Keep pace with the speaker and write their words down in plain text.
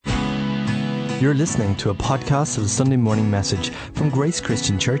You're listening to a podcast of the Sunday morning message from Grace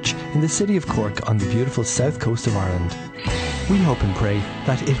Christian Church in the city of Cork on the beautiful south coast of Ireland. We hope and pray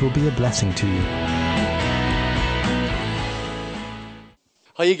that it will be a blessing to you.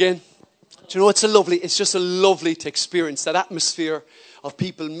 Hi again. Do you know, it's just a lovely to experience that atmosphere of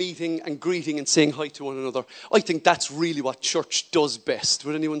people meeting and greeting and saying hi to one another. I think that's really what church does best.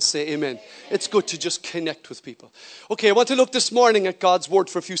 Would anyone say amen? It's good to just connect with people. Okay, I want to look this morning at God's word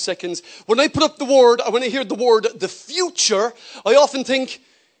for a few seconds. When I put up the word, when I hear the word, the future, I often think,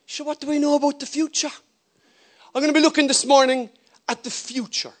 sure, what do I know about the future? I'm going to be looking this morning at the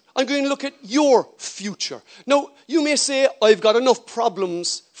future. I'm going to look at your future. Now, you may say, I've got enough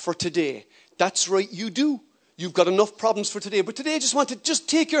problems for today. That's right, you do. You've got enough problems for today. But today I just want to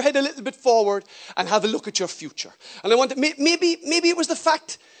take your head a little bit forward and have a look at your future. And I want to, maybe it was the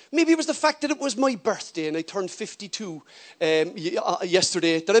fact that it was my birthday and I turned 52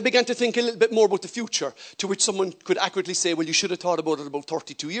 yesterday, that I began to think a little bit more about the future, to which someone could accurately say, well, you should have thought about it about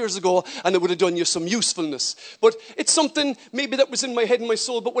 32 years ago and it would have done you some usefulness. But it's something maybe that was in my head and my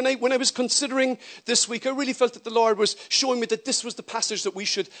soul. But when I was considering this week, I really felt that the Lord was showing me that this was the passage that we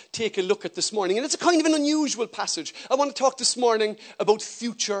should take a look at this morning. And it's a kind of an unusual passage. I want to talk this morning about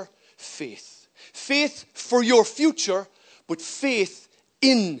future faith. Faith for your future, but faith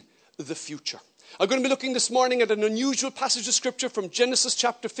in the future. I'm going to be looking this morning at an unusual passage of scripture from Genesis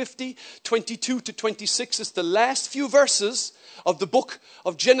chapter 50, 22 to 26. It's the last few verses of the book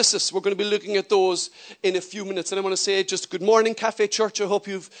of Genesis. We're going to be looking at those in a few minutes. And I want to say just good morning, Cafe Church. I hope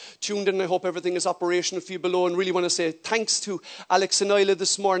you've tuned in. I hope everything is operational for you below. And really want to say thanks to Alex and Isla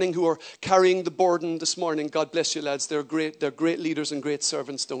this morning who are carrying the burden this morning. God bless you, lads. They're great leaders and great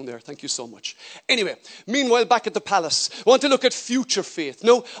servants down there. Thank you so much. Anyway, meanwhile, back at the palace, I want to look at future faith.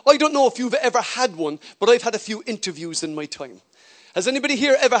 Now, I don't know if you've ever had one, but I've had a few interviews in my time. Has anybody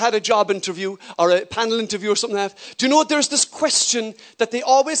here ever had a job interview or a panel interview or something like that? Do you know there's this question that they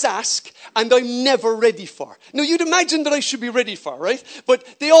always ask and I'm never ready for? Now, you'd imagine that I should be ready for, right?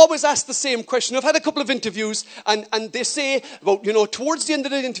 But they always ask the same question. I've had a couple of interviews and they say, well, you know, towards the end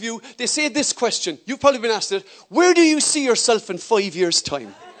of the interview, they say this question. You've probably been asked it. Where do you see yourself in 5 years'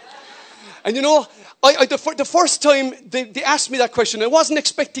 time? And you know, the first time they asked me that question, I wasn't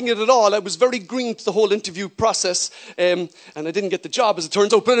expecting it at all. I was very green to the whole interview process, and I didn't get the job, as it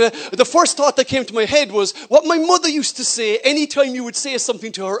turns out. But the first thought that came to my head was what my mother used to say anytime you would say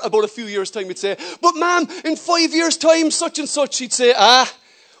something to her about a few years' time. You'd say, but ma'am, in 5 years' time, such and such. She'd say,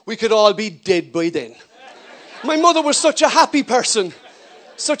 we could all be dead by then. My mother was such a happy person,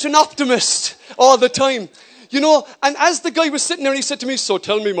 such an optimist all the time. You know, and as the guy was sitting there, he said to me, so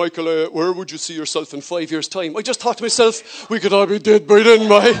tell me, Michael, where would you see yourself in 5 years' time? I just thought to myself, we could all be dead by then,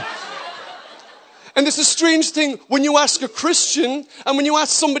 mate. And it's a strange thing when you ask a Christian and when you ask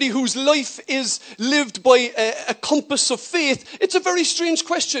somebody whose life is lived by a compass of faith, it's a very strange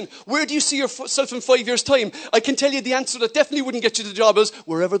question. Where do you see yourself in 5 years' time? I can tell you the answer that definitely wouldn't get you the job is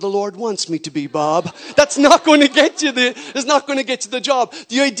wherever the Lord wants me to be, Bob. That's not going to get you the job.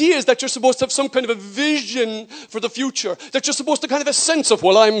 The idea is that you're supposed to have some kind of a vision for the future. That you're supposed to kind of have a sense of,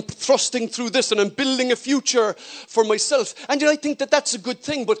 well, I'm thrusting through this and I'm building a future for myself. And I think that that's a good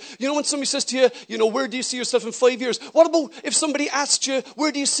thing. But you know, when somebody says to you, you know, where do you see yourself in 5 years? What about if somebody asked you,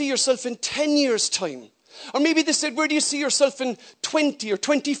 where do you see yourself in 10 years' time? Or maybe they said, where do you see yourself in 20 or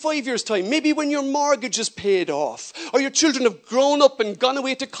 25 years' time? Maybe when your mortgage is paid off. Or your children have grown up and gone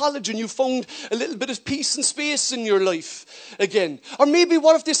away to college and you found a little bit of peace and space in your life again. Or maybe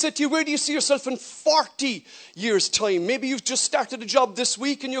what if they said to you, where do you see yourself in 40 years' time? Maybe you've just started a job this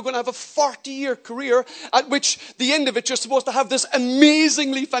week and you're going to have a 40-year career at which the end of it you're supposed to have this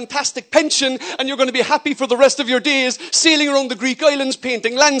amazingly fantastic pension and you're going to be happy for the rest of your days sailing around the Greek islands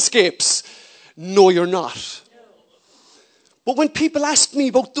painting landscapes. No, you're not. But when people ask me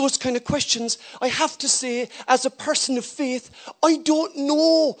about those kind of questions, I have to say, as a person of faith, I don't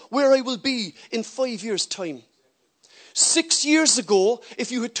know where I will be in 5 years' time. 6 years ago,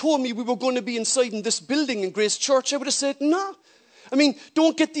 if you had told me we were going to be inside in this building in Grace Church, I would have said, no. I mean,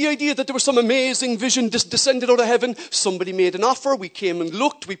 don't get the idea that there was some amazing vision descended out of heaven. Somebody made an offer, we came and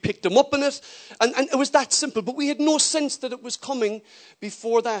looked, we picked them up on it, and it was that simple. But we had no sense that it was coming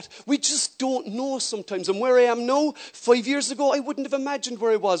before that. We just don't know sometimes. And where I am now, 5 years ago, I wouldn't have imagined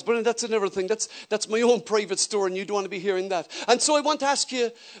where I was. But that's another thing. That's my own private story, and you don't want to be hearing that. And so I want to ask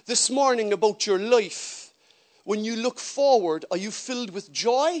you this morning about your life. When you look forward, are you filled with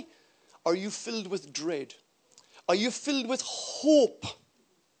joy? Or are you filled with dread? Are you filled with hope?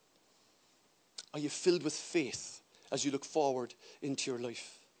 Are you filled with faith as you look forward into your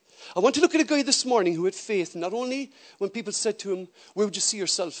life? I want to look at a guy this morning who had faith, not only when people said to him, where would you see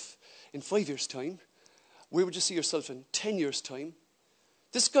yourself in 5 years' time? Where would you see yourself in 10 years' time?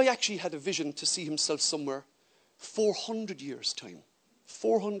 This guy actually had a vision to see himself somewhere 400 years' time.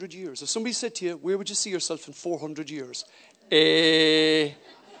 400 years. If somebody said to you, where would you see yourself in 400 years?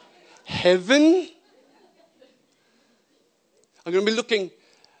 Heaven? I'm going to be looking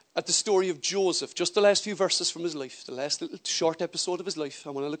at the story of Joseph, just the last few verses from his life, the last little short episode of his life. I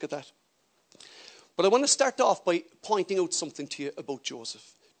want to look at that. But I want to start off by pointing out something to you about Joseph.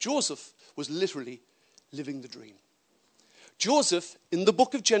 Joseph was literally living the dream. Joseph, in the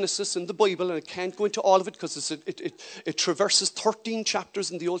book of Genesis, in the Bible, and I can't go into all of it because it traverses 13 chapters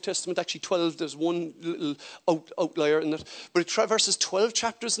in the Old Testament, actually 12, there's one little outlier in it, but it traverses 12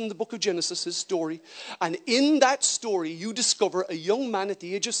 chapters in the book of Genesis, his story, and in that story you discover a young man at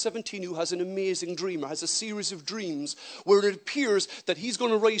the age of 17 who has an amazing dream, or has a series of dreams where it appears that he's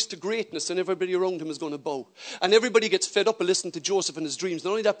going to rise to greatness and everybody around him is going to bow. And everybody gets fed up and listening to Joseph and his dreams. Not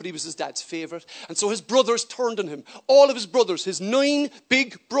only that, but he was his dad's favourite. And so his brothers turned on him. All of his brothers, his 9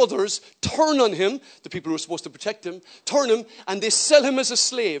 big brothers, turn on him, the people who are supposed to protect him, turn him, and they sell him as a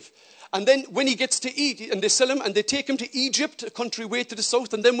slave. And then when he gets to eat, and they sell him, and they take him to Egypt, a country way to the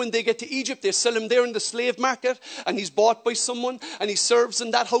south. And then when they get to Egypt, they sell him there in the slave market. And he's bought by someone, and he serves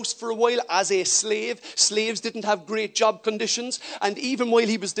in that house for a while as a slave. Slaves didn't have great job conditions. And even while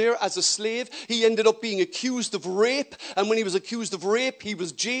he was there as a slave, he ended up being accused of rape. And when he was accused of rape, he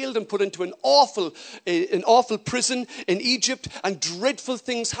was jailed and put into an awful prison in Egypt. And dreadful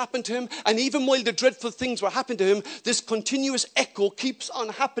things happened to him. And even while the dreadful things were happening to him, this continuous echo keeps on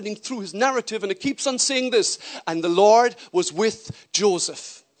happening through his narrative, and it keeps on saying this: and the Lord was with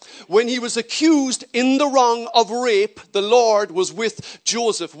Joseph. When he was accused in the wrong of rape, the Lord was with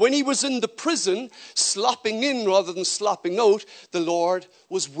Joseph. When he was in the prison, slopping in rather than slopping out, the Lord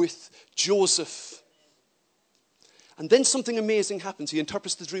was with Joseph. And then something amazing happens. He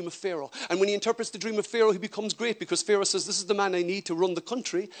interprets the dream of Pharaoh. And when he interprets the dream of Pharaoh, he becomes great, because Pharaoh says, this is the man I need to run the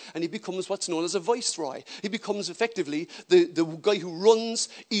country. And he becomes what's known as a viceroy. He becomes effectively the guy who runs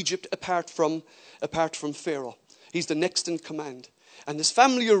Egypt apart from Pharaoh. He's the next in command. And his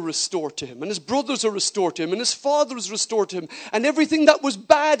family are restored to him. And his brothers are restored to him. And his father is restored to him. And everything that was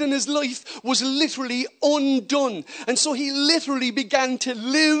bad in his life was literally undone. And so he literally began to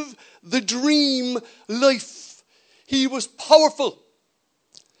live the dream life. He was powerful.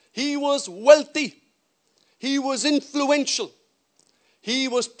 He was wealthy. He was influential. He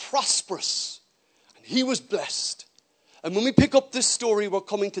was prosperous. And he was blessed. And when we pick up this story, we're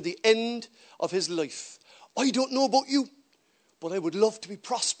coming to the end of his life. I don't know about you, but I would love to be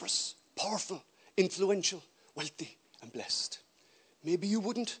prosperous, powerful, influential, wealthy, and blessed. Maybe you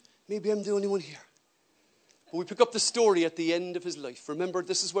wouldn't. Maybe I'm the only one here. But we pick up the story at the end of his life. Remember,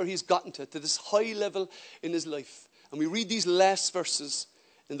 this is where he's gotten to this high level in his life. And we read these last verses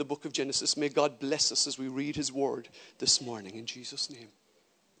in the book of Genesis. May God bless us as we read his word this morning in Jesus' name.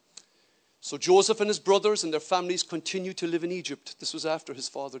 So Joseph and his brothers and their families continued to live in Egypt. This was after his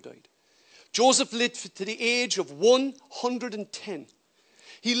father died. Joseph lived to the age of 110.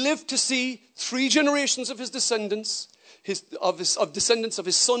 He lived to see 3 generations of his descendants, descendants of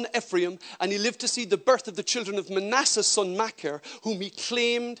his son Ephraim, and he lived to see the birth of the children of Manasseh's son Machir, whom he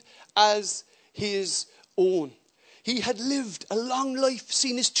claimed as his own. He had lived a long life,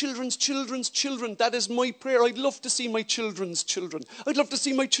 seen his children's children. That is my prayer. I'd love to see my children's children. I'd love to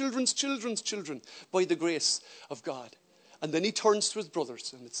see my children's children by the grace of God. And then he turns to his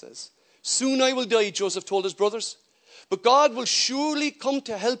brothers and it says, soon I will die, Joseph told his brothers, but God will surely come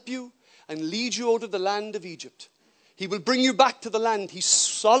to help you and lead you out of the land of Egypt. He will bring you back to the land he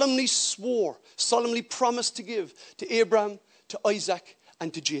solemnly promised to give to Abraham, to Isaac,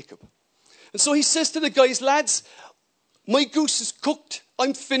 and to Jacob. And so he says to the guys, lads, my goose is cooked.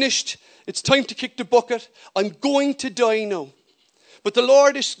 I'm finished. It's time to kick the bucket. I'm going to die now. But the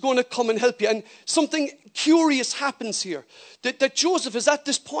Lord is going to come and help you. And something curious happens here. That Joseph is at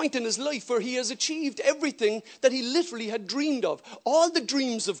this point in his life where he has achieved everything that he literally had dreamed of. All the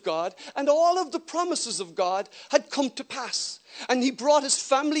dreams of God and all of the promises of God had come to pass. And he brought his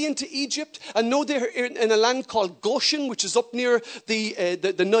family into Egypt. And now they're in a land called Goshen, which is up near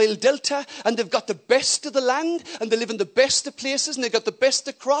the Nile Delta. And they've got the best of the land. And they live in the best of places. And they've got the best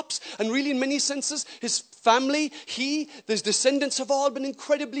of crops. And really, in many senses, his family, his descendants have all been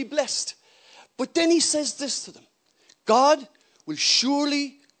incredibly blessed. But then he says this to them. God will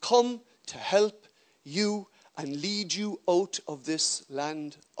surely come to help you and lead you out of this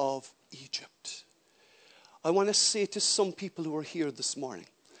land of Egypt. I want to say to some people who are here this morning,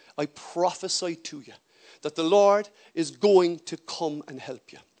 I prophesy to you that the Lord is going to come and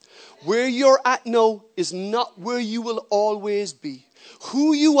help you. Where you're at now is not where you will always be.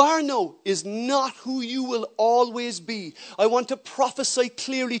 Who you are now is not who you will always be. I want to prophesy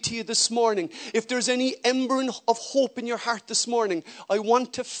clearly to you this morning. If there's any ember of hope in your heart this morning, I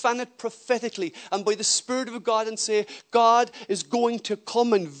want to fan it prophetically and by the Spirit of God and say, God is going to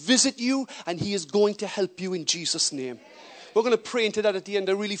come and visit you and He is going to help you in Jesus' name. We're going to pray into that at the end.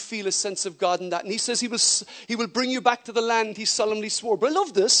 I really feel a sense of God in that. And He says He will bring you back to the land He solemnly swore. But I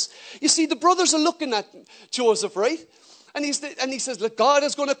love this. You see, the brothers are looking at Joseph, right? And he says, look, God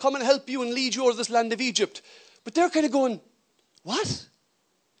is going to come and help you and lead you out of this land of Egypt. But they're kind of going, what?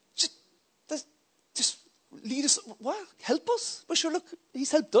 Just lead us, what? Help us? Well, sure, look,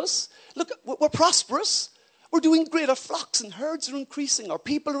 He's helped us. Look, we're prosperous. We're doing great. Our flocks and herds are increasing. Our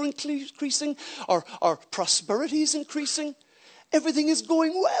people are increasing. Our prosperity is increasing. Everything is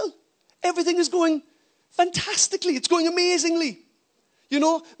going well. Everything is going fantastically. It's going amazingly. You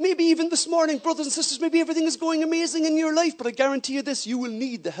know, maybe even this morning, brothers and sisters, maybe everything is going amazing in your life, but I guarantee you this, you will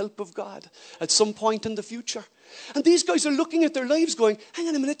need the help of God at some point in the future. And these guys are looking at their lives going, hang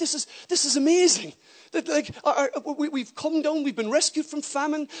on a minute, this is amazing. That we've come down, we've been rescued from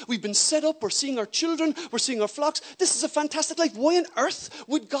famine, we've been set up, we're seeing our children, we're seeing our flocks. This is a fantastic life. Why on earth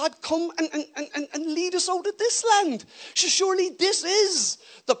would God come and lead us out of this land? Surely this is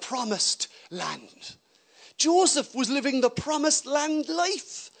the promised land. Joseph was living the promised land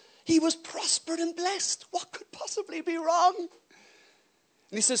life. He was prospered and blessed. What could possibly be wrong? And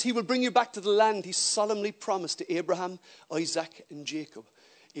He says He will bring you back to the land He solemnly promised to Abraham, Isaac, and Jacob.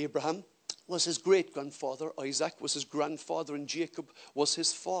 Abraham was his great-grandfather, Isaac was his grandfather, and Jacob was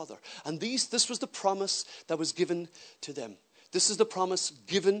his father. And this was the promise that was given to them. This is the promise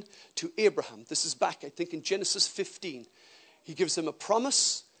given to Abraham. This is back, I think, in Genesis 15. He gives them a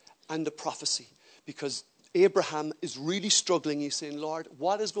promise and a prophecy because Abraham is really struggling. He's saying, Lord,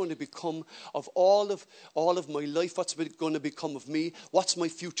 what is going to become of all of my life? What's going to become of me? What's my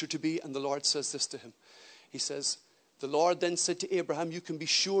future to be? And the Lord says this to him. He says, the Lord then said to Abraham, you can be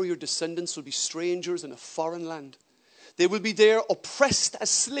sure your descendants will be strangers in a foreign land. They will be there oppressed as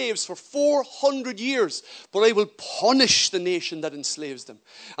slaves for 400 years, but I will punish the nation that enslaves them.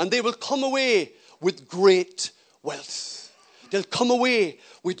 And they will come away with great wealth. They'll come away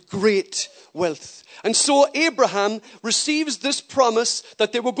with great wealth. And so Abraham receives this promise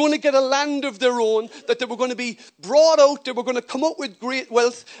that they were going to get a land of their own, that they were going to be brought out, they were going to come out with great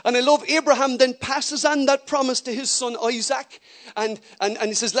wealth. And I love Abraham then passes on that promise to his son Isaac. And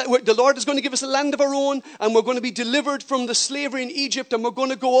he says, the Lord is going to give us a land of our own, and we're going to be delivered from the slavery in Egypt, and we're going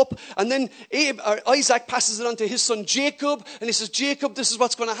to go up. And then Isaac passes it on to his son Jacob, and he says, Jacob, this is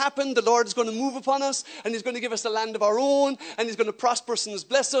what's going to happen. The Lord is going to move upon us, and He's going to give us a land of our own, and He's going to prosper us and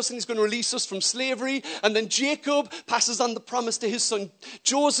bless us, and He's going to release us from slavery. And then Jacob passes on the promise to his son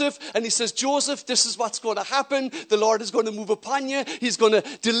Joseph, and he says, Joseph, this is what's going to happen. The Lord is going to move upon you. He's going to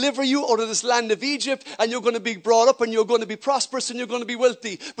deliver you out of this land of Egypt, and you're going to be brought up, and you're going to be prosperous, and you're going to be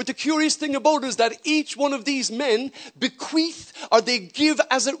wealthy. But the curious thing about it is that each one of these men bequeath, or they give,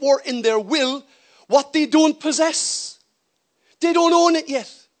 as it were, in their will, what they don't possess. They don't own it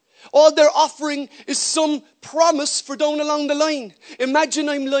yet. All they're offering is some promise for down along the line. Imagine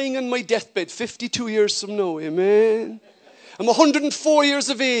I'm lying on my deathbed 52 years from now. Amen. I'm 104 years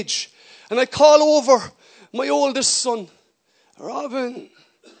of age. And I call over my oldest son. Robin,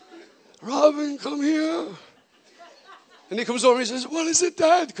 come here. And he comes over and he says, what is it,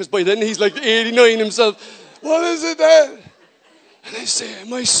 Dad? Because by then he's like 89 himself. What is it, Dad? And I say,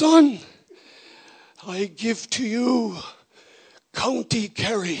 my son, I give to you County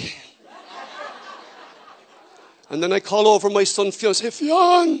Kerry. And then I call over my son Fionn. Say,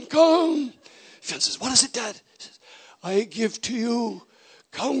 Fionn, come. Fionn says, what is it, Dad? He says, I give to you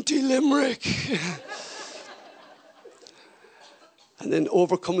County Limerick. And then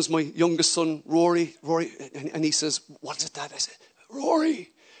over comes my youngest son, Rory, and he says, what is it, Dad? I said,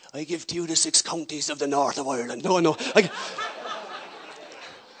 Rory, I give to you the 6 counties of the north of Ireland. No.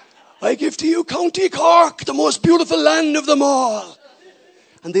 I give to you County Cork, the most beautiful land of them all.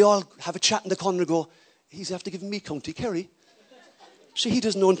 And they all have a chat in the corner and go, he's after giving me County Kerry. See, he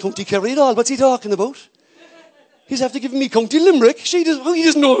doesn't know County Kerry at all. What's he talking about? He's after giving me County Limerick. He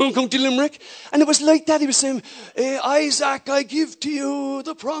doesn't know County Limerick. And it was like that. He was saying, Isaac, I give to you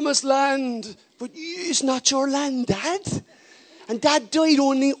the promised land. But it's not your land, Dad. And Dad died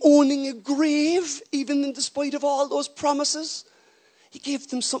only owning a grave, even in despite of all those promises. He gave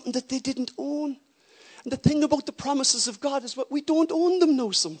them something that they didn't own. And the thing about the promises of God is we don't own them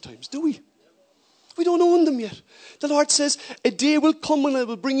now sometimes, do we? We don't own them yet. The Lord says, a day will come when I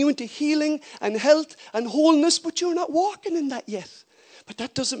will bring you into healing and health and wholeness, but you're not walking in that yet. But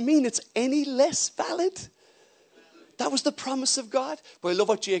that doesn't mean it's any less valid. That was the promise of God. But I love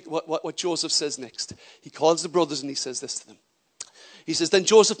what Joseph says next. He calls the brothers and he says this to them. He says, then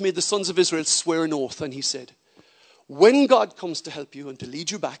Joseph made the sons of Israel swear an oath, and he said, when God comes to help you and to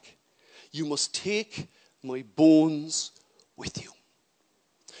lead you back, you must take my bones with you.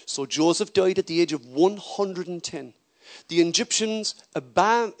 So Joseph died at the age of 110. The Egyptians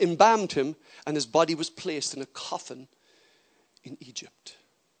embalmed him, and his body was placed in a coffin in Egypt.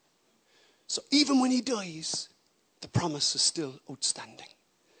 So even when he dies, the promise is still outstanding.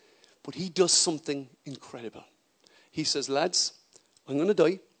 But he does something incredible. He says, lads, I'm going to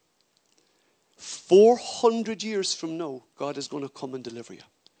die. 400 years from now, God is going to come and deliver you.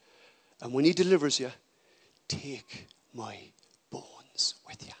 And when he delivers you, take my bones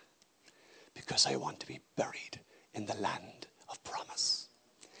with you. Because I want to be buried in the land of promise.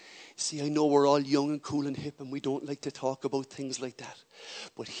 See, I know we're all young and cool and hip and we don't like to talk about things like that.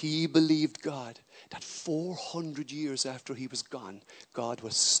 But he believed God that 400 years after he was gone, God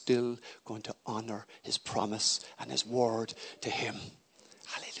was still going to honor his promise and his word to him.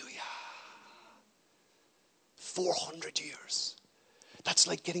 Hallelujah. 400 years. That's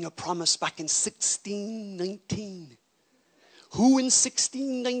like getting a promise back in 1619. Who in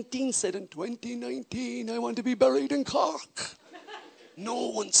 1619 said, in 2019 I want to be buried in Cork? No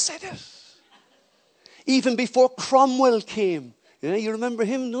one said it. Even before Cromwell came. Yeah, you remember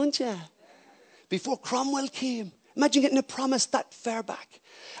him, don't you? Before Cromwell came. Imagine getting a promise that far back.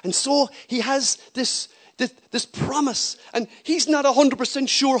 And so he has this promise, and he's not 100%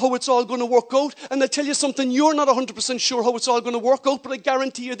 sure how it's all going to work out. And I tell you something, you're not 100% sure how it's all going to work out, but I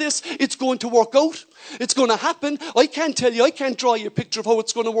guarantee you this, it's going to work out. It's going to happen. I can't tell you, I can't draw you a picture of how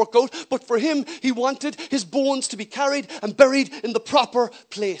it's going to work out, but for him, he wanted his bones to be carried and buried in the proper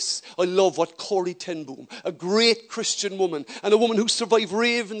place. I love what Corrie ten Boom, a great Christian woman, and a woman who survived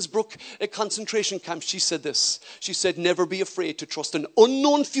Ravensbrück concentration camp, she said this. She said, never be afraid to trust an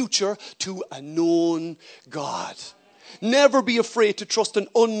unknown future to a known God. Never be afraid to trust an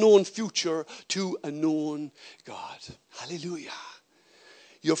unknown future to a known God. Hallelujah.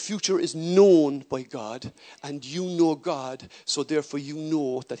 Your future is known by God, and you know God, so therefore you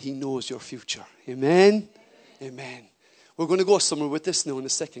know that he knows your future. Amen? Amen. We're going to go somewhere with this now in a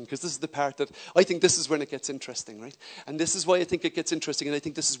second, because this is the part that I think this is when it gets interesting, right? And this is why I think it gets interesting, and I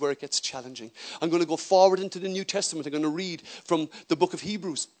think this is where it gets challenging. I'm going to go forward into the New Testament. I'm going to read from the book of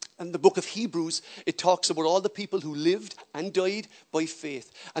Hebrews. And the book of Hebrews, it talks about all the people who lived and died by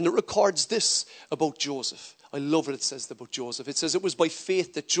faith. And it records this about Joseph. I love what it says about Joseph. It says it was by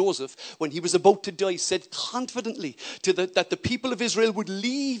faith that Joseph, when he was about to die, said confidently that the people of Israel would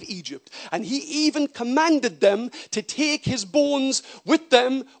leave Egypt. And he even commanded them to take his bones with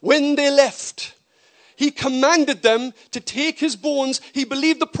them when they left. He commanded them to take his bones. He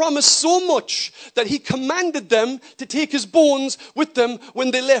believed the promise so much that he commanded them to take his bones with them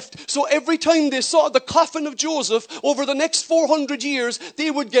when they left. So every time they saw the coffin of Joseph over the next 400 years, they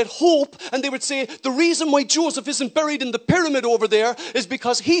would get hope, and they would say, the reason why Joseph isn't buried in the pyramid over there is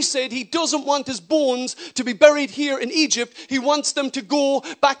because he said he doesn't want his bones to be buried here in Egypt. He wants them to go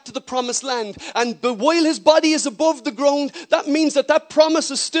back to the promised land. But while his body is above the ground, that means that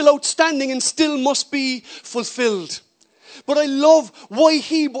promise is still outstanding and still must be fulfilled. But I love what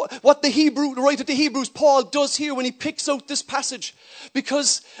the writer to Hebrews, Paul, does here when he picks out this passage.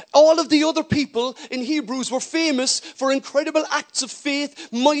 Because all of the other people in Hebrews were famous for incredible acts of faith,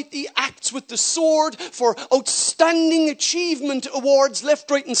 mighty acts with the sword, for outstanding achievement awards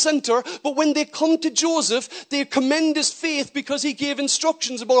left, right and center. But when they come to Joseph, they commend his faith because he gave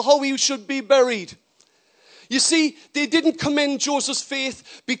instructions about how he should be buried. You see, they didn't commend Joseph's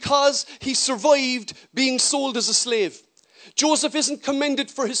faith because he survived being sold as a slave. Joseph isn't commended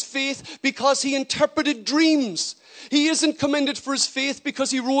for his faith because he interpreted dreams. He isn't commended for his faith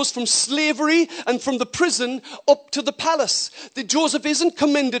because he rose from slavery and from the prison up to the palace. Joseph isn't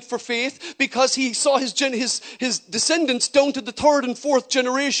commended for faith because he saw his descendants down to the third and fourth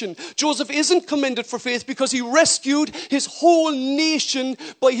generation. Joseph isn't commended for faith because he rescued his whole nation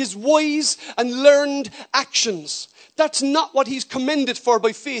by his wise and learned actions. That's not what he's commended for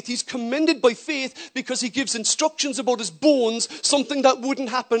by faith. He's commended by faith because he gives instructions about his bones, something that wouldn't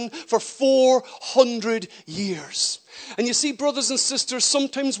happen for 400 years. And you see, brothers and sisters,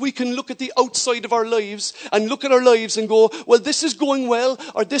 sometimes we can look at the outside of our lives and look at our lives and go, well, this is going well,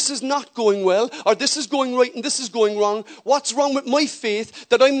 or this is not going well, or this is going right and this is going wrong. What's wrong with my faith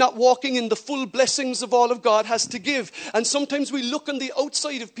that I'm not walking in the full blessings of all of God has to give? And sometimes we look on the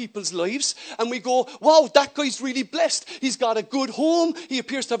outside of people's lives and we go, wow, that guy's really blessed. He's got a good home. He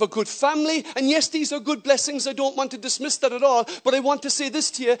appears to have a good family. And yes, these are good blessings. I don't want to dismiss that at all. But I want to say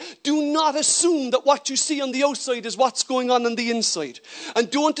this to you. Do not assume that what you see on the outside is what's going on the inside. And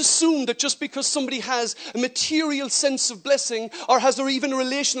don't assume that just because somebody has a material sense of blessing or has even a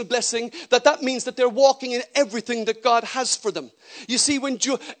relational blessing, that means that they're walking in everything that God has for them. You see, when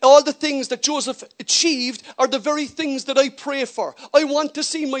all the things that Joseph achieved are the very things that I pray for. I want to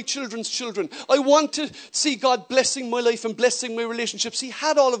see my children's children. I want to see God blessing my life and blessing my relationships. He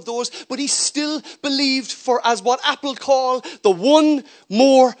had all of those, but he still believed for, as what Apple call, the one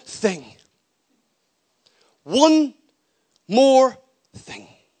more thing. One more thing.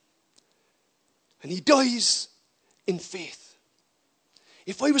 And he dies in faith.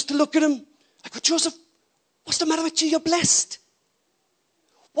 If I was to look at him, I go, Joseph, what's the matter with you? You're blessed.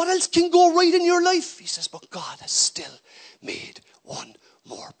 What else can go right in your life? He says, but God has still made one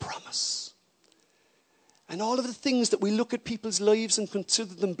more promise. And all of the things that we look at people's lives and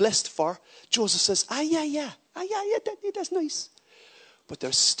consider them blessed for, Joseph says, yeah, that's nice. But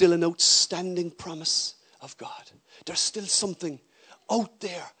there's still an outstanding promise of God. There's still something out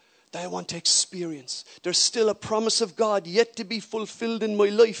there that I want to experience. There's still a promise of God yet to be fulfilled in my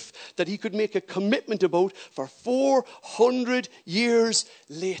life that he could make a commitment about for 400 years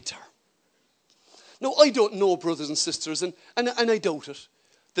later. Now, I don't know, brothers and sisters, and I doubt it,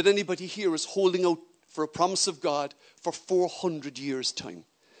 that anybody here is holding out for a promise of God for 400 years' time.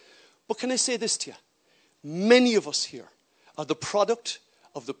 But can I say this to you? Many of us here are the product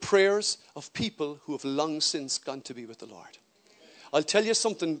of the prayers of people who have long since gone to be with the Lord. I'll tell you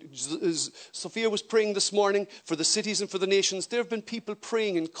something. Sophia was praying this morning for the cities and for the nations. There have been people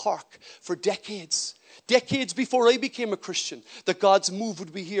praying in Cork for decades. Decades before I became a Christian, that God's move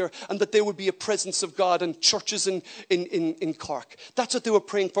would be here and that there would be a presence of God and churches in Cork. That's what they were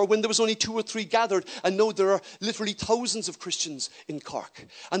praying for when there was only 2 or 3 gathered. And now there are literally thousands of Christians in Cork.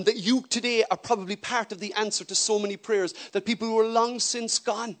 And that you today are probably part of the answer to so many prayers that people who are long since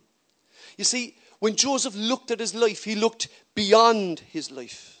gone. You see, when Joseph looked at his life, he looked beyond his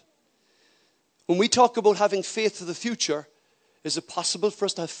life. When we talk about having faith for the future, is it possible for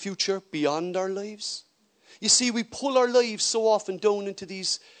us to have future beyond our lives? You see, we pull our lives so often down into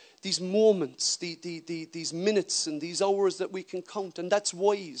these moments, these minutes and these hours that we can count, and that's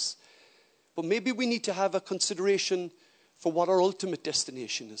wise. But maybe we need to have a consideration for what our ultimate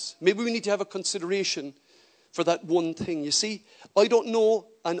destination is. Maybe we need to have a consideration for that one thing. You see, I don't know,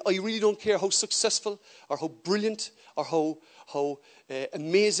 and I really don't care how successful or how brilliant or how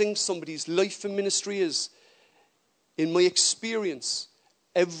amazing somebody's life and ministry is. In my experience,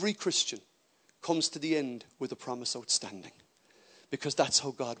 every Christian comes to the end with a promise outstanding. Because that's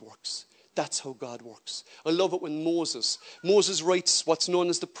how God works. That's how God works. I love it when Moses writes what's known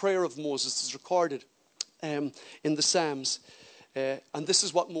as the prayer of Moses. It's recorded in the Psalms. And this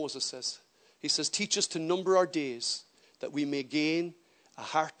is what Moses says. He says, teach us to number our days that we may gain a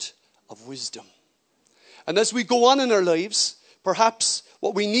heart of wisdom. And as we go on in our lives, perhaps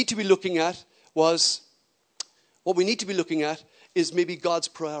what we need to be looking at is maybe God's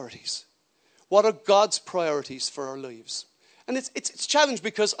priorities. What are God's priorities for our lives? And it's challenged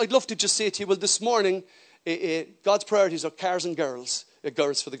because I'd love to just say to you, well, this morning, God's priorities are cars and girls.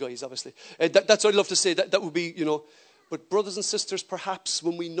 Girls for the guys, obviously. That's what I'd love to say. That would be, But brothers and sisters, perhaps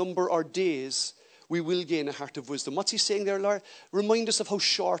when we number our days, we will gain a heart of wisdom. What's he saying there, Lord? Remind us of how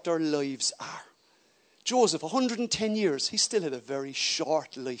short our lives are. Joseph, 110 years, he still had a very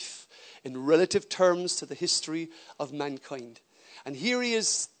short life in relative terms to the history of mankind. And here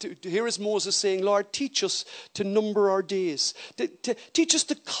is Moses saying, Lord, teach us to number our days. Teach us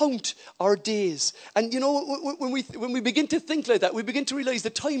to count our days. And when we begin to think like that, we begin to realize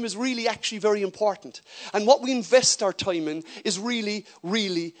that time is really actually very important. And what we invest our time in is really,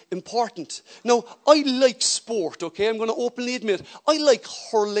 really important. Now, I like sport, okay? I'm going to openly admit, I like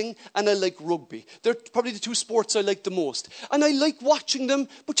hurling and I like rugby. They're probably the 2 sports I like the most. And I like watching them,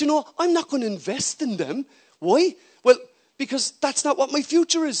 but I'm not going to invest in them. Why? Well, because that's not what my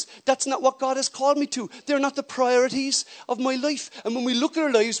future is. That's not what God has called me to. They're not the priorities of my life. And when we look at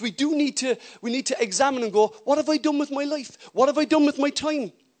our lives, we need to examine and go, what have I done with my life? What have I done with my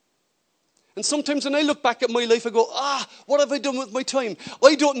time? And sometimes when I look back at my life, I go, what have I done with my time?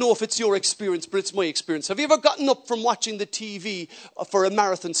 I don't know if it's your experience, but it's my experience. Have you ever gotten up from watching the TV for a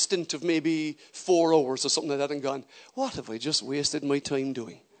marathon stint of maybe 4 hours or something like that and gone, what have I just wasted my time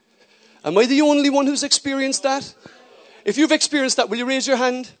doing? Am I the only one who's experienced that? If you've experienced that, will you raise your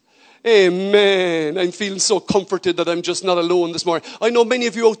hand? Amen. I'm feeling so comforted that I'm just not alone this morning. I know many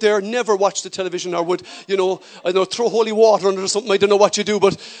of you out there never watch the television or would, throw holy water on it or something. I don't know what you do,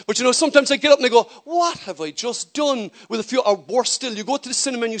 but sometimes I get up and I go, what have I just done with a few, or worse still, you go to the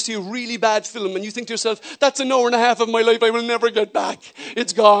cinema and you see a really bad film and you think to yourself, that's an hour and a half of my life I will never get back.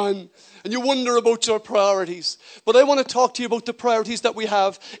 It's gone. And you wonder about your priorities. But I want to talk to you about the priorities that we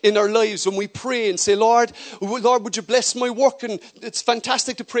have in our lives when we pray and say, Lord, would you bless my work? And it's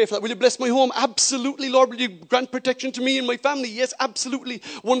fantastic to pray for that. Will you bless my home? Absolutely, Lord. Will you grant protection to me and my family? Yes, absolutely.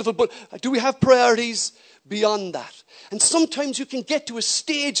 Wonderful. But do we have priorities beyond that? And sometimes you can get to a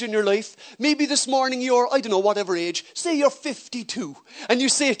stage in your life, maybe this morning you're, whatever age, say you're 52, and you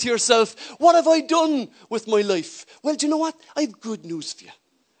say to yourself, what have I done with my life? Well, do you know what? I have good news for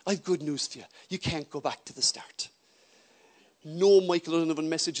you. You can't go back to the start. No Michael ODonovan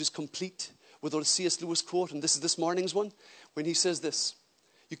message is complete without a C.S. Lewis quote, and this is this morning's one, when he says this: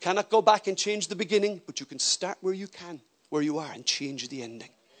 you cannot go back and change the beginning, but you can start where you are, and change the ending.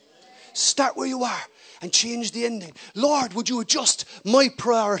 Start where you are and change the ending. Lord, would you adjust my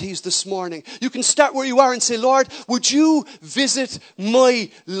priorities this morning? You can start where you are and say, Lord, would you visit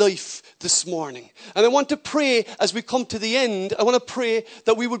my life this morning? And I want to pray as we come to the end, I want to pray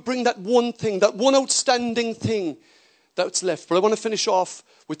that we would bring that one thing, that one outstanding thing that's left. But I want to finish off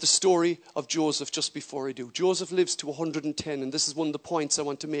with the story of Joseph just before I do. Joseph lives to 110, and this is one of the points I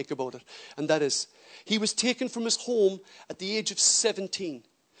want to make about it. And that is, he was taken from his home at the age of 17.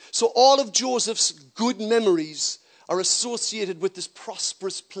 So all of Joseph's good memories are associated with this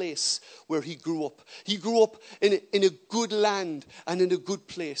prosperous place where he grew up. He grew up in a good land and in a good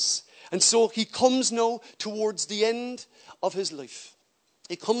place. And so he comes now towards the end of his life.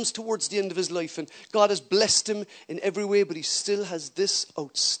 He comes towards the end of his life, and God has blessed him in every way, but he still has this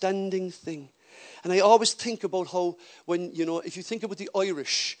outstanding thing. And I always think about how when, if you think about the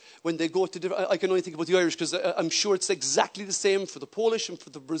Irish, when they go to different, I can only think about the Irish because I'm sure it's exactly the same for the Polish and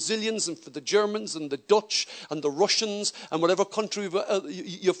for the Brazilians and for the Germans and the Dutch and the Russians and whatever country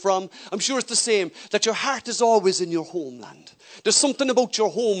you're from. I'm sure it's the same, that your heart is always in your homeland. There's something about your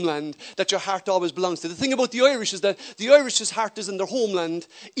homeland that your heart always belongs to. The thing about the Irish is that the Irish's heart is in their homeland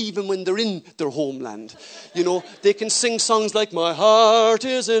even when they're in their homeland. They can sing songs like, my heart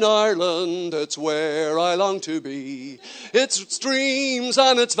is in Ireland, it's where I long to be. Its streams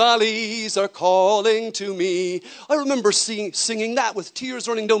and its valleys are calling to me. I remember singing that with tears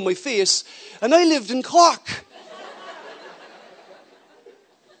running down my face, and I lived in Cork.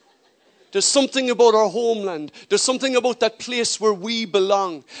 There's something about our homeland. There's something about that place where we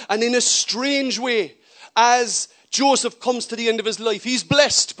belong. And in a strange way, as Joseph comes to the end of his life, he's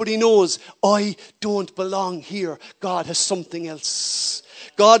blessed, but he knows, I don't belong here. God has something else.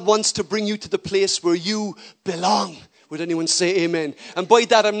 God wants to bring you to the place where you belong. Would anyone say amen? And by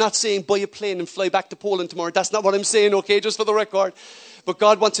that, I'm not saying buy a plane and fly back to Poland tomorrow. That's not what I'm saying, okay, just for the record. But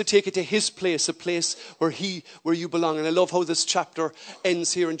God wants to take you to his place, a place where you belong. And I love how this chapter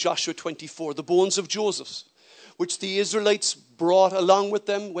ends here in Joshua 24. The bones of Joseph, which the Israelites brought along with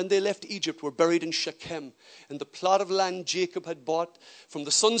them when they left Egypt, were buried in Shechem, in the plot of land Jacob had bought from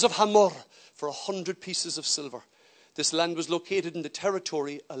the sons of Hamor for 100 pieces of silver. This land was located in the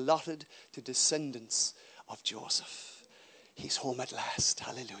territory allotted to descendants of Joseph. He's home at last.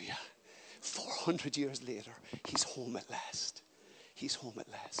 Hallelujah. 400 years later, he's home at last. He's home at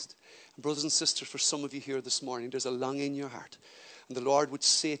last. And brothers and sisters, for some of you here this morning, there's a longing in your heart. And the Lord would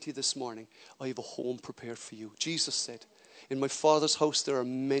say to you this morning, I have a home prepared for you. Jesus said, in my Father's house there are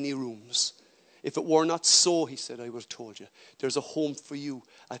many rooms. If it were not so, he said, I would have told you. There's a home for you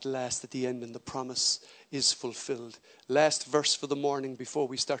at last at the end, and the promise is fulfilled. Last verse for the morning before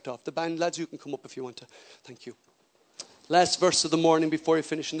we start off. The band, lads, you can come up if you want to. Thank you. Last verse of the morning before we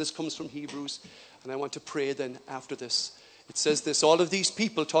finish, and this comes from Hebrews. And I want to pray then after this. It says this, all of these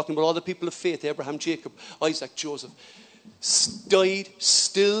people, talking about all the people of faith, Abraham, Jacob, Isaac, Joseph, died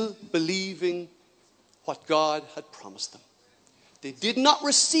still believing what God had promised them. They did not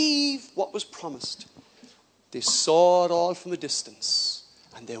receive what was promised. They saw it all from a distance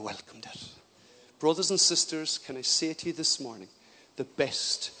and they welcomed it. Brothers and sisters, can I say to you this morning, the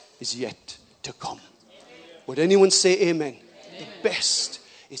best is yet to come. Would anyone say amen? Amen. The best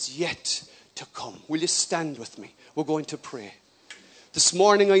is yet to come. Will you stand with me? We're going to pray. This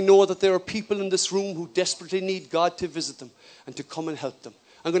morning I know that there are people in this room who desperately need God to visit them and to come and help them.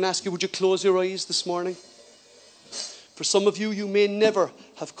 I'm going to ask you, would you close your eyes this morning? For some of you, you may never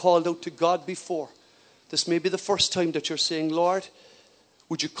have called out to God before. This may be the first time that you're saying, Lord,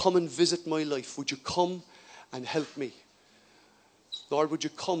 would you come and visit my life? Would you come and help me? Lord, would you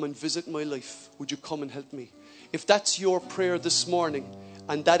come and visit my life? Would you come and help me? If that's your prayer this morning,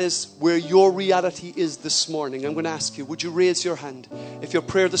 and that is where your reality is this morning, I'm going to ask you, would you raise your hand? If your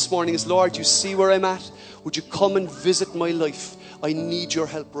prayer this morning is, Lord, you see where I'm at? Would you come and visit my life? I need your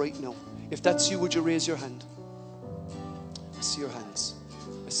help right now. If that's you, would you raise your hand? I see your hands.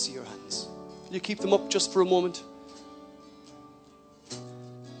 I see your hands. Can you keep them up just for a moment?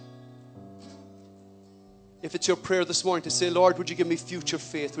 If it's your prayer this morning to say, Lord, would you give me future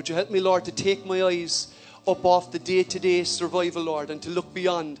faith? Would you help me, Lord, to take my eyes up off the day-to-day survival, Lord, and to look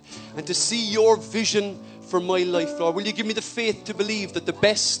beyond and to see your vision for my life, Lord? Will you give me the faith to believe that the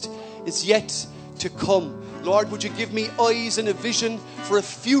best is yet to come? Lord, would you give me eyes and a vision for a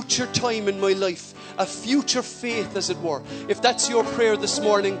future time in my life, a future faith, as it were? If that's your prayer this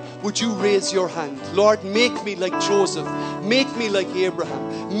morning, would you raise your hand? Lord, make me like Joseph. Make me like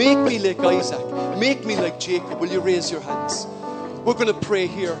Abraham. Make me like Isaac. Make me like Jacob. Will you raise your hands? We're going to pray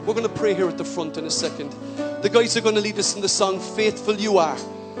here. We're going to pray here at the front in a second. The guys are going to lead us in the song, Faithful You Are.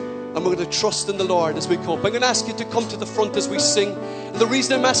 And we're going to trust in the Lord as we come. I'm going to ask you to come to the front as we sing. And the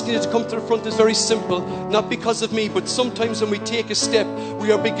reason I'm asking you to come to the front is very simple. Not because of me, but sometimes when we take a step,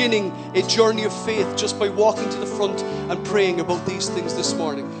 we are beginning a journey of faith just by walking to the front and praying about these things this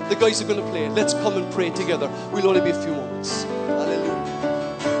morning. The guys are going to play. Let's come and pray together. We'll only be a few moments. Hallelujah.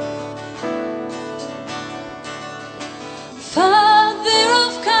 Father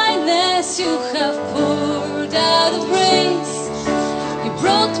of kindness, you have poured out of grace. You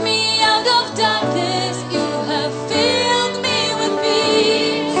brought me out of darkness. You have filled me with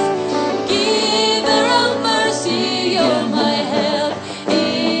peace. Giver of mercy, you're my help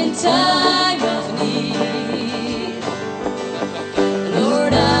in time of need.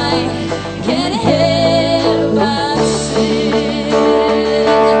 Lord, I can't help but sing.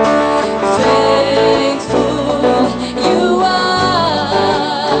 Faithful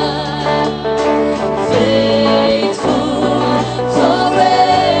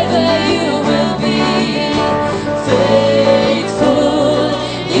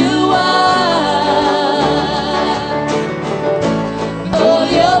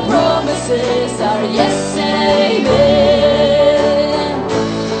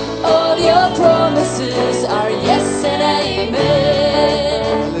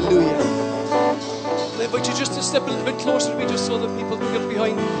you step a little bit closer to me just so that people can get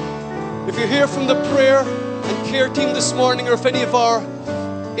behind. If you're here from the prayer and care team this morning, or if any of our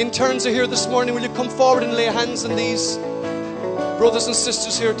interns are here this morning, will you come forward and lay hands on these brothers and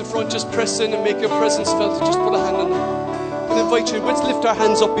sisters here at the front? Just press in and make your presence felt. Just put a hand on them. And invite you. Let's lift our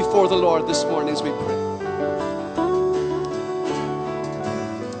hands up before the Lord this morning as we pray.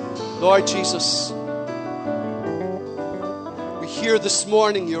 Lord Jesus, we hear this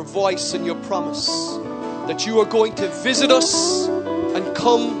morning your voice and your promise that you are going to visit us and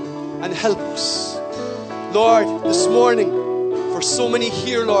come and help us. Lord, this morning, for so many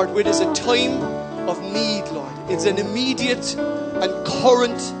here, Lord, it is a time of need, Lord. It's an immediate and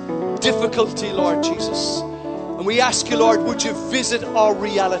current difficulty, Lord Jesus. And we ask you, Lord, would you visit our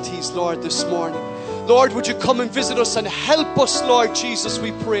realities, Lord, this morning? Lord, would you come and visit us and help us, Lord Jesus,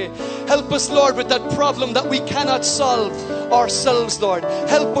 we pray. Help us, Lord, with that problem that we cannot solve ourselves, Lord.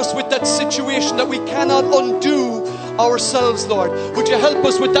 Help us with that situation that we cannot undo ourselves, Lord. Would you help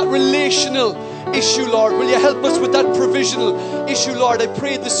us with that relational issue, Lord? Will you help us with that provisional issue, Lord? I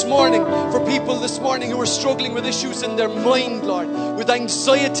pray this morning for people this morning who are struggling with issues in their mind, Lord, with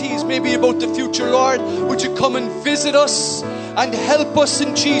anxieties maybe about the future, Lord. Would you come and visit us and help us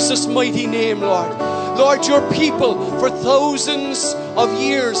in Jesus' mighty name, Lord? Lord, your people for thousands of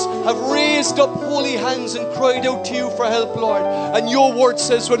years have raised up holy hands and cried out to you for help, Lord. And your word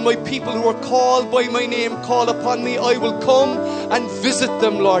says, when my people who are called by my name call upon me, I will come and visit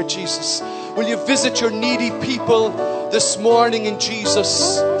them, Lord Jesus. Will you visit your needy people this morning in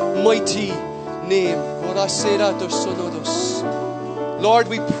Jesus' mighty name? Lord,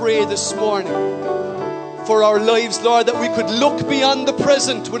 we pray this morning for our lives, Lord, that we could look beyond the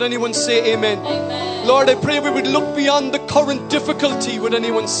present. Would anyone say amen? Amen. Lord, I pray we would look beyond the current difficulty. Would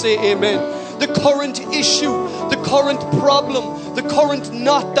anyone say amen? The current issue, the current problem, the current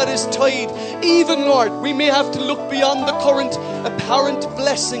knot that is tied. Even, Lord, we may have to look beyond the current apparent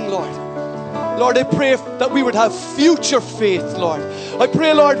blessing, Lord. Lord, I pray that we would have future faith, Lord. I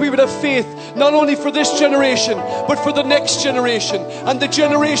pray, Lord, we would have faith not only for this generation, but for the next generation and the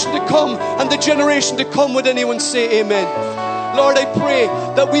generation to come and the generation to come. Would anyone say amen? Lord, I pray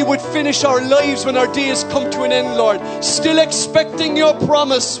that we would finish our lives when our days come to an end, Lord, still expecting your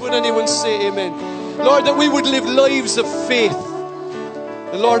promise. Would anyone say amen? Lord, that we would live lives of faith.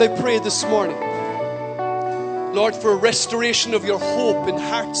 And Lord, I pray this morning, Lord, for a restoration of your hope in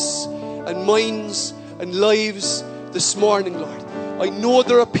hearts and minds and lives this morning, Lord. I know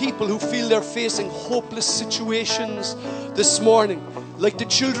there are people who feel they're facing hopeless situations this morning, like the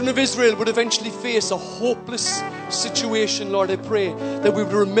children of Israel would eventually face a hopeless situation. Lord, I pray that we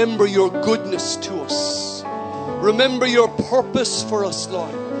would remember your goodness to us. Remember your purpose for us,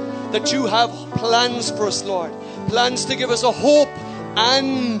 Lord. That you have plans for us, Lord. Plans to give us a hope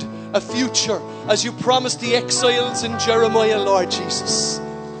and a future, as you promised the exiles in Jeremiah, Lord Jesus.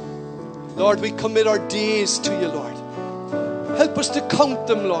 Lord, we commit our days to you, Lord. Help us to count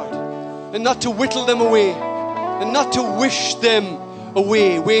them, Lord, and not to whittle them away, and not to wish them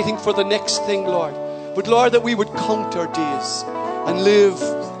away, waiting for the next thing, Lord. But Lord, that we would count our days and live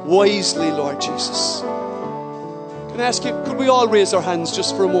wisely, Lord Jesus. Can I ask you, could we all raise our hands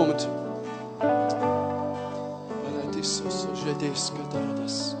just for a moment?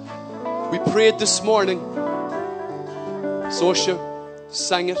 We prayed this morning. Sosha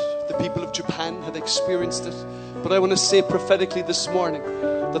sang it. The people of Japan had experienced it. But I want to say prophetically this morning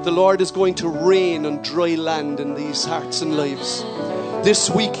that the Lord is going to rain on dry land in these hearts and lives. This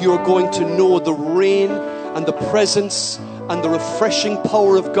week you are going to know the rain and the presence and the refreshing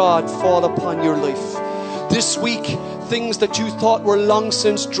power of God fall upon your life. This week, things that you thought were long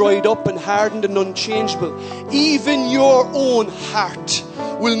since dried up and hardened and unchangeable, even your own heart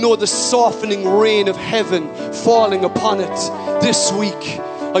will know the softening rain of heaven falling upon it this week.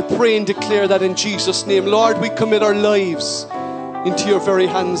 I pray and declare that in Jesus' name. Lord, we commit our lives into your very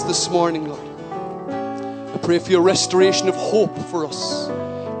hands this morning, Lord. I pray for your restoration of hope for us.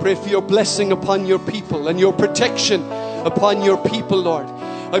 Pray for your blessing upon your people and your protection upon your people, Lord.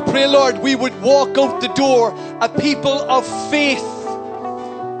 I pray, Lord, we would walk out the door a people of faith,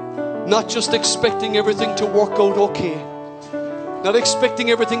 not just expecting everything to work out okay, not expecting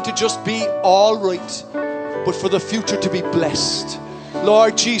everything to just be all right, but for the future to be blessed.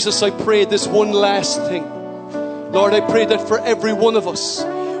 Lord Jesus, I pray this one last thing. Lord, I pray that for every one of us,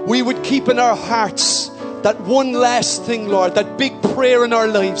 we would keep in our hearts that one last thing, Lord, that big prayer in our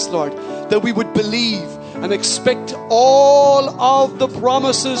lives, Lord, that we would believe and expect all of the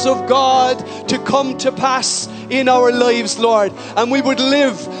promises of God to come to pass in our lives, Lord. And we would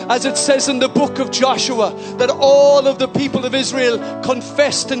live, as it says in the book of Joshua, that all of the people of Israel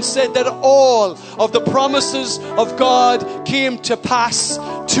confessed and said that all of the promises of God came to pass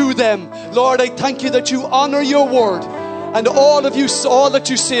to them. Lord, I thank you that you honor your word. And all that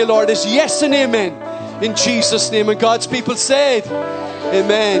you say, Lord, is yes and amen. In Jesus' name. And God's people said,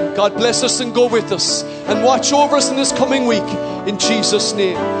 amen. God bless us and go with us and watch over us in this coming week. In Jesus'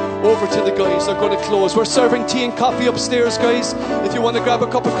 name. Over to the guys. They're going to close. We're serving tea and coffee upstairs, guys. If you want to grab a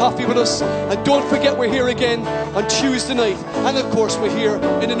cup of coffee with us. And don't forget, we're here again on Tuesday night. And of course, we're here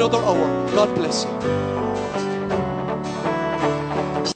in another hour. God bless you.